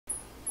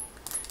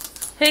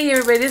Hey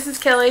everybody, this is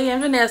Kelly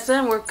and Vanessa,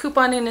 and we're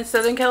couponing in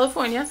Southern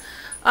California.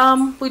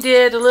 We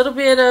did a little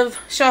bit of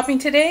shopping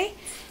today.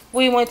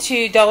 We went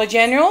to Dollar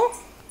General,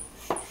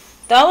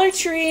 Dollar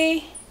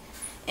Tree,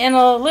 and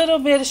a little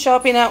bit of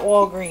shopping at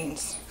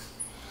Walgreens.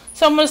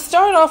 So I'm going to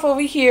start off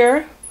over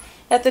here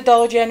at the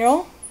Dollar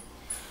General.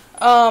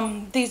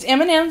 These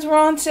M&Ms were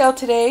on sale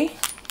today.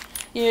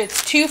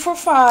 It's 2 for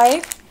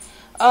 $5.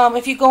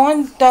 If you go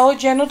on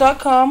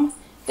dollargeneral.com,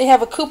 they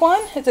have a coupon.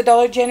 It's a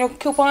Dollar General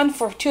coupon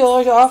for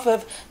 $2 off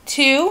of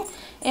 2.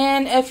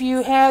 And if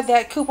you had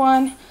that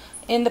coupon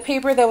in the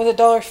paper that was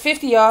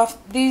 $1.50 off,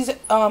 these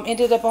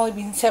ended up only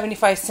being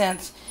 75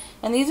 cents.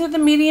 And these are the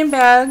medium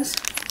bags,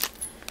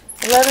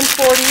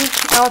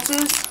 1140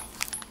 ounces.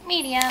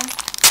 Medium.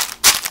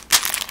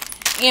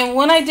 And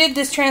when I did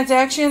this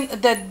transaction,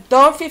 the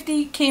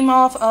 $1.50 came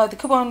off, the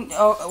coupon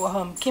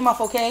came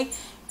off okay,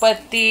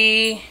 but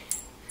the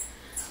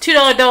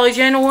 $2 Dollar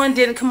General one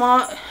didn't come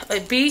off,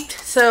 it beeped,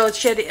 so it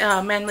should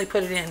manually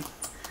put it in.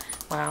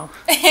 Wow.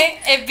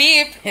 It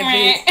beeped. It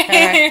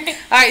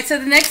beeped. Alright, so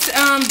the next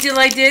deal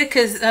I did,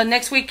 because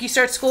next week you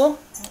start school.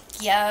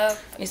 Yep.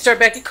 You start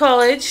back at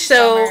college,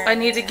 so Summer. I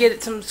need to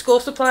get some school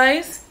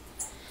supplies.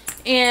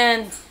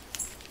 And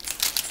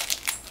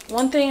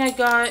one thing I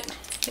got,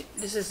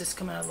 this is just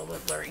coming out a little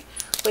bit blurry.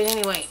 But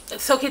anyway,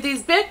 so get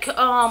these big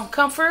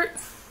comfort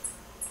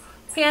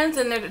pens,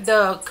 and they're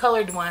the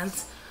colored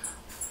ones.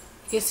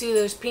 You can see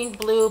there's pink,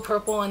 blue,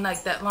 purple, and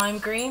like that lime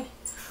green.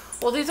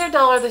 Well, these are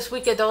 $1 this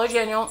week at Dollar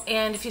General,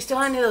 and if you still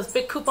have any of those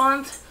big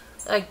coupons,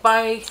 like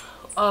buy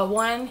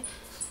buy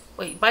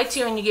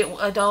 2 and you get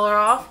 $1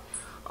 off.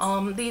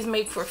 These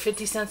make for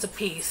 50 cents a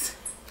piece.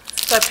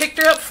 So I picked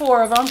her up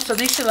 4 of them, so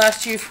these should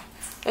last you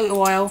a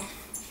while.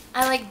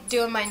 I like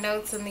doing my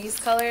notes in these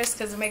colors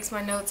because it makes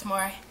my notes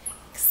more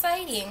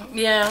exciting.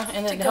 Yeah,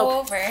 and then to go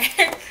over.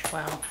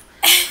 Wow.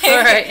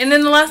 All right, and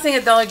then the last thing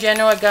at Dollar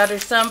General, I got her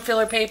some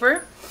filler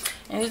paper.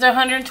 And these are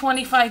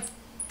 125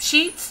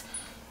 sheets.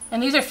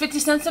 And these are 50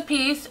 cents a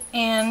piece.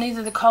 And these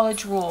are the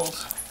college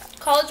rules.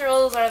 College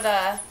rules are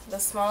the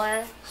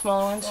smaller.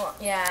 Smaller ones? Well,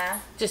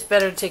 yeah. Just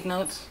better to take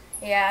notes.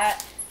 Yeah.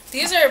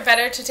 These are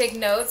better to take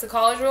notes, the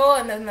college rule,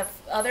 and then the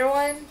other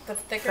one, the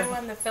thicker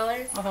one, the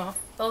filler.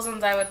 Those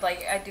ones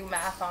I do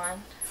math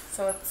on.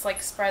 So it's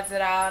like spreads it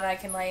out and I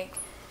can like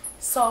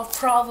solve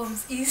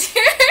problems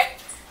easier.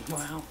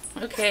 Wow.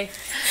 Okay.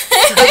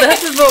 So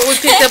this is what we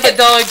picked up at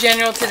Dollar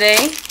General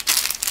today.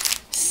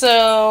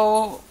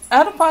 So,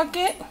 out of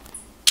pocket,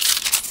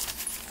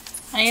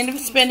 I ended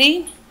up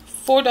spending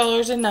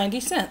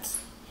 $4.90.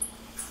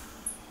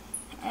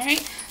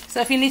 Alright,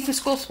 so if you need some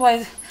school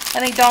supplies, I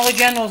think Dollar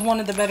General is one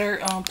of the better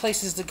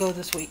places to go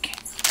this week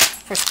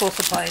for school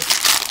supplies.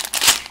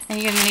 And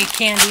you're going to need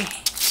candy,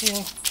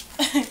 too.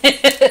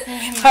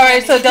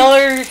 Alright, so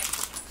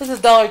this is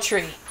Dollar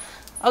Tree.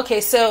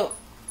 Okay, so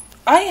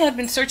I have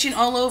been searching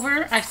all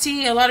over. I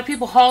see a lot of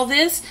people haul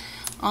this.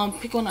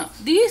 Pick one up.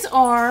 These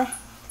are...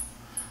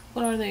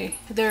 What are they?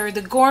 They're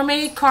the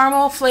gourmet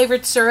caramel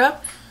flavored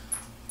syrup.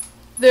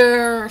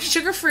 They're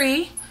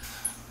sugar-free.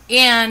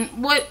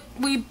 And what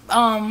we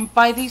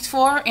buy these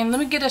for, and let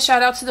me get a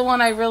shout out to the one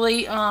I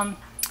really, the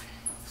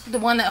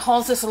one that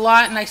hauls this a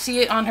lot, and I see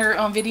it on her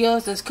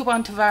videos. It's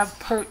coupon to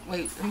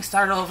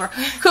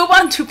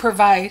coupon to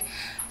provide.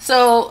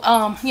 So,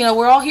 you know,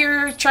 we're all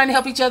here trying to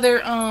help each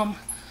other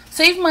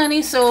save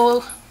money.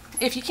 So,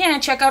 if you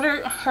can, check out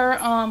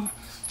her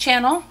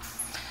channel.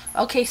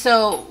 Okay,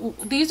 so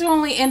these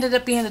only ended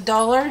up being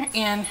 $1,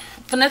 and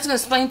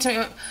Vanessa's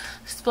gonna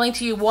explain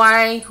to you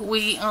why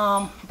we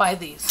buy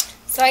these.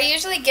 So I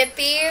usually get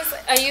these.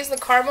 I use the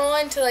caramel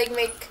one to like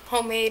make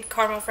homemade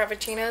caramel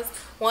frappuccinos.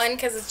 1,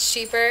 because it's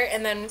cheaper,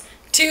 and then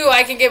 2,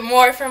 I can get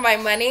more for my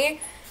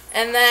money.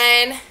 And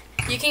then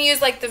you can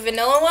use like the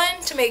vanilla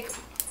one to make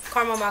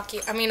caramel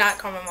macchiato. I mean, not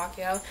caramel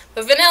macchiato,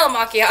 but vanilla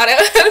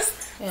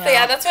macchiatos. Yeah. So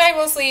yeah, that's what I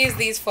mostly use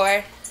these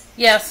for.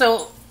 Yeah,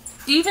 so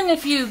even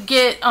if you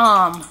get,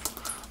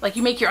 like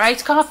you make your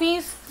iced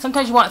coffees,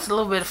 sometimes you want a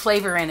little bit of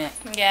flavor in it.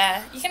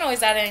 Yeah, you can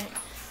always add in.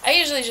 I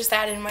usually just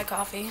add in my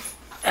coffee.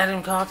 Add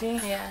in coffee?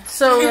 Yeah.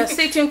 So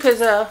stay tuned,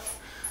 because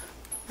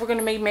we're going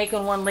to be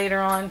making one later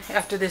on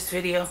after this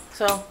video.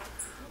 So,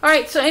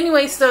 alright, so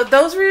anyway, so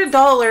those were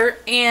 $1,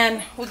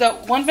 and we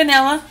got 1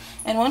 vanilla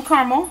and 1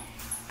 caramel.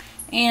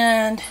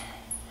 And,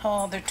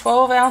 they're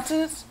 12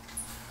 ounces.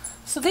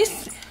 So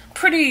those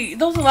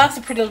will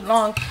last pretty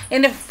long.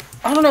 And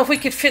I don't know if we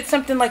could fit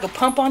something like a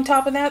pump on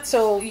top of that,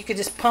 so you could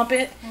just pump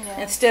it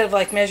instead of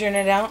like measuring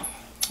it out.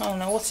 I don't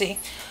know, we'll see.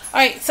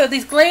 Alright, so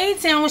these Glade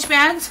sandwich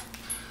bags,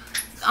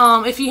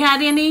 if you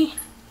had any,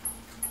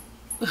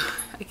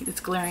 it's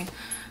glaring.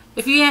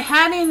 If you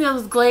had any of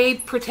those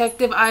Glade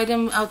protective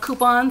item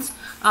coupons,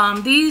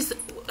 these,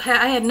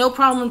 I had no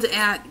problems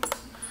at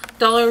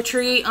Dollar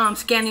Tree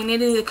scanning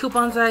any of the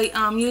coupons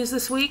I used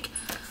this week.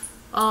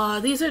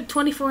 These are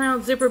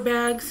 24-ounce zipper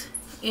bags,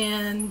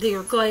 and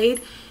they're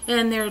Glade,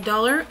 and they're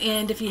 $1.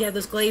 And if you have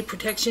this Glade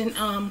protection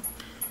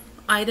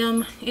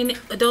item,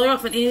 $1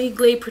 off on any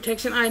Glade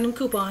protection item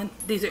coupon,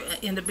 these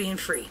end up being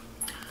free.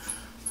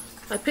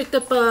 I picked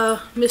up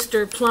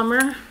Mr.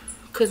 Plumber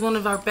because one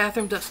of our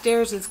bathrooms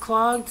upstairs is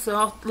clogged. So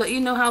I'll let you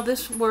know how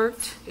this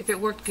worked, if it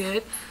worked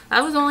good.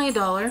 That was only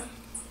 $1.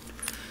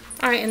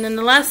 Alright, and then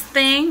the last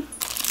thing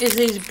is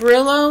these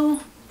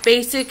Brillo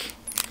Basic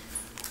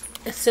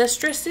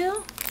Ancestra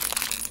Seal.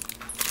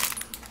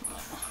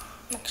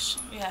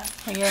 Yeah.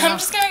 Yeah. I'm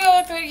just gonna go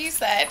with what you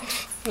said.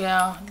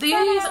 Yeah,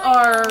 these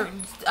are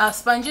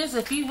sponges.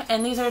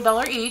 And these are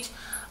 $1 each.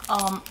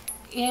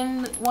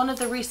 In one of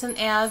the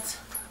recent ads,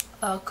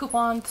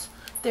 coupons,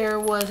 there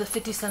was a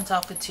 50 cents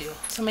off of 2,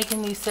 so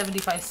making these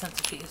 75 cents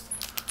a piece,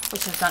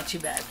 which is not too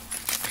bad.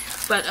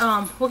 But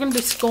we're gonna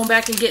be going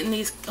back and getting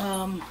these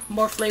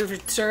more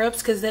flavored syrups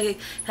because they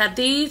had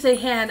these. They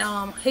had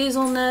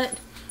hazelnut,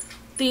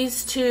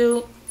 these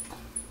two.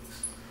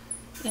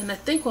 And I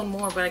think one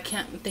more, but I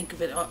can't think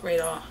of it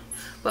right off.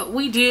 But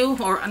we do,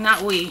 or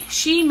not we,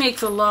 she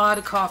makes a lot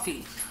of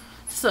coffee.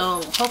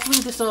 So hopefully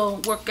this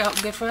will work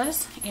out good for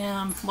us,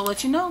 and we'll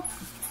let you know.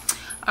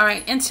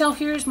 Alright, and so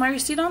here's my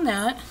receipt on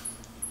that.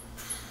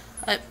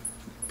 I'm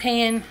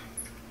paying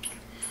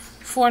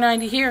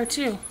 $4.90 here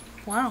too.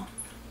 Wow.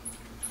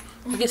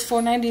 I guess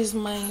 $4.90 is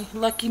my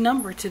lucky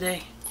number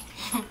today.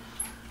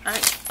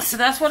 Alright, so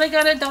that's what I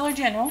got at Dollar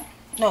General.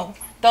 No,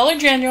 Dollar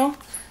General,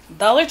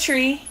 Dollar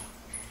Tree,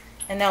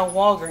 and now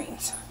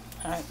Walgreens.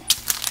 Alright.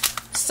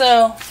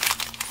 So,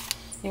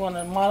 you want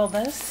to model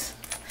this?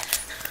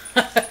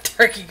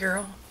 Turkey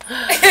girl.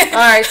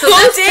 Alright, so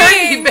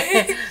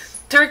this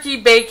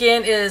turkey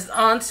bacon is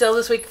on sale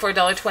this week for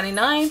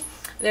 $1.29.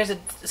 There's a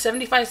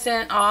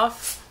 75-cent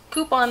off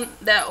coupon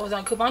that was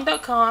on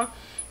coupon.com.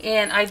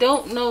 And I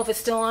don't know if it's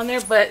still on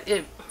there, but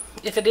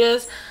if it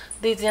is,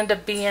 these end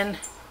up being,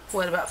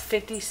 what, about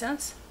 50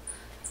 cents?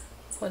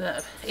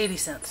 What, 80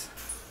 cents.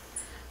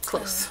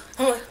 Close.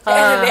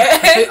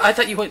 I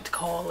thought you went to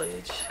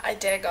college. I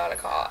did go to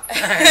college.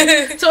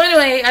 Right. So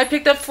anyway, I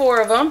picked up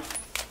 4 of them.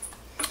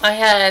 I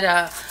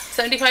had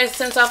 75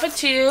 cents off of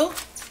 2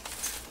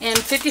 and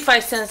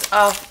 55 cents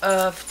off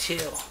of 2.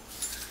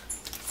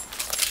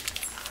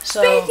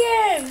 So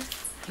bacon!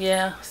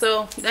 Yeah,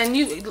 so, and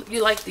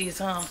you like these,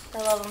 huh? I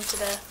love them to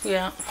death.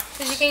 Yeah.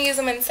 Because you can use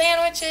them in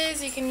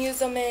sandwiches, you can use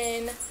them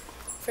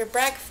for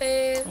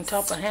breakfast. On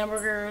top of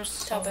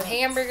hamburgers.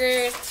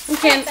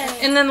 Okay,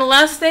 and then the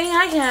last thing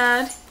I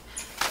had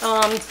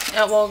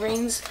at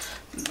Walgreens,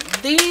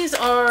 these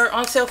are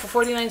on sale for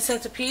 49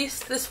 cents a piece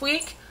this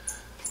week.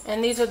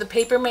 And these are the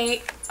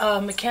Papermate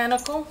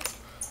mechanical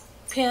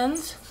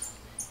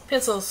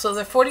pencils. So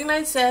they're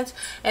 49 cents.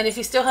 And if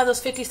you still have those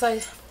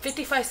 55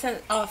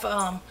 cents off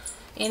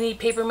any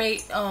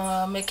Papermate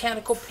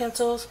mechanical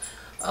pencils,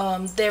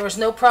 there was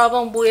no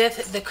problem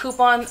with the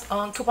coupon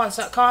on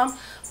coupons.com.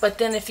 But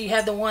then if you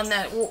had the one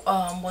that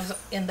was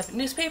in the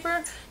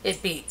newspaper,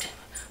 it beeped.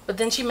 But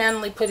then she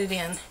manually put it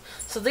in.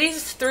 So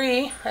these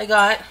 3 I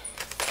got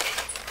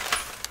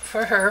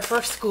for her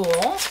for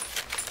school.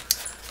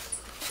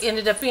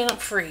 Ended up being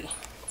free.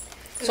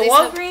 So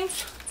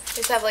Walgreens.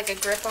 These have like a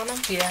grip on them?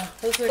 Yeah,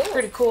 those are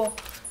pretty cool.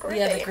 Great.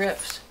 Yeah, the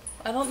grips.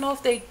 I don't know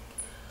if they...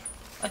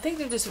 I think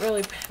they're just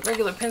really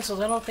regular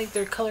pencils. I don't think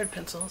they're colored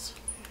pencils.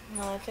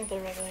 No, I think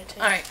they're regular too.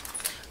 Alright,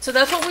 so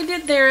that's what we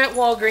did there at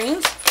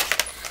Walgreens.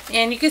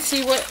 And you can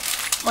see what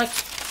my...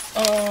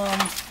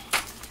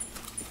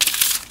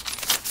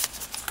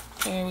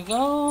 there we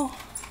go.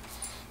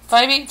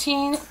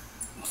 $5.18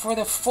 for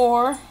the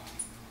 4.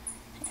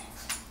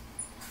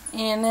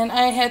 And then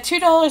I had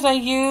 $2 I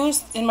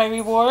used in my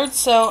rewards,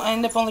 so I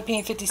ended up only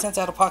paying 50 cents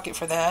out of pocket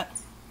for that.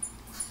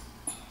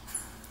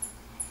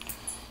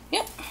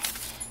 Yep.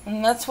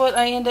 And that's what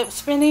I end up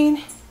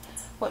spending.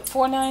 What,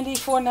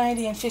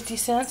 $4.90, and 50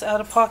 cents out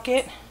of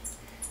pocket.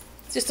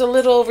 Just a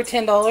little over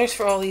 $10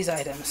 for all these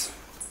items.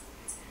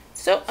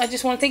 So, I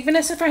just want to thank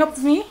Vanessa for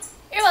helping me.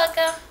 You're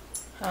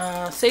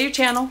welcome. Say your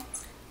channel.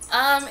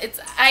 It's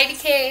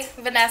IDK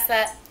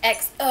Vanessa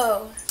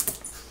XO.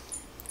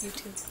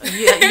 YouTube.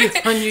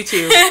 Yeah, on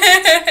YouTube.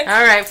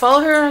 Alright,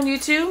 follow her on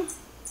YouTube.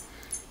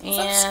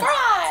 And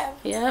subscribe!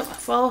 Yep,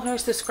 follow her,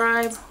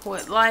 subscribe,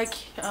 like,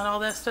 and all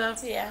that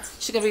stuff. Yeah.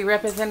 She's going to be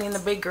representing the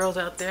big girls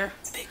out there.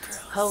 Big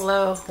girls.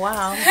 Hello.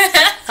 Wow.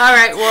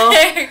 Alright, well,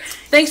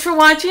 thanks for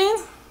watching.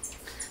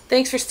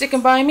 Thanks for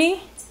sticking by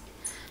me.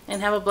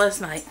 And have a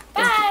blessed night.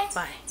 Bye. Thank you.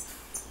 Bye.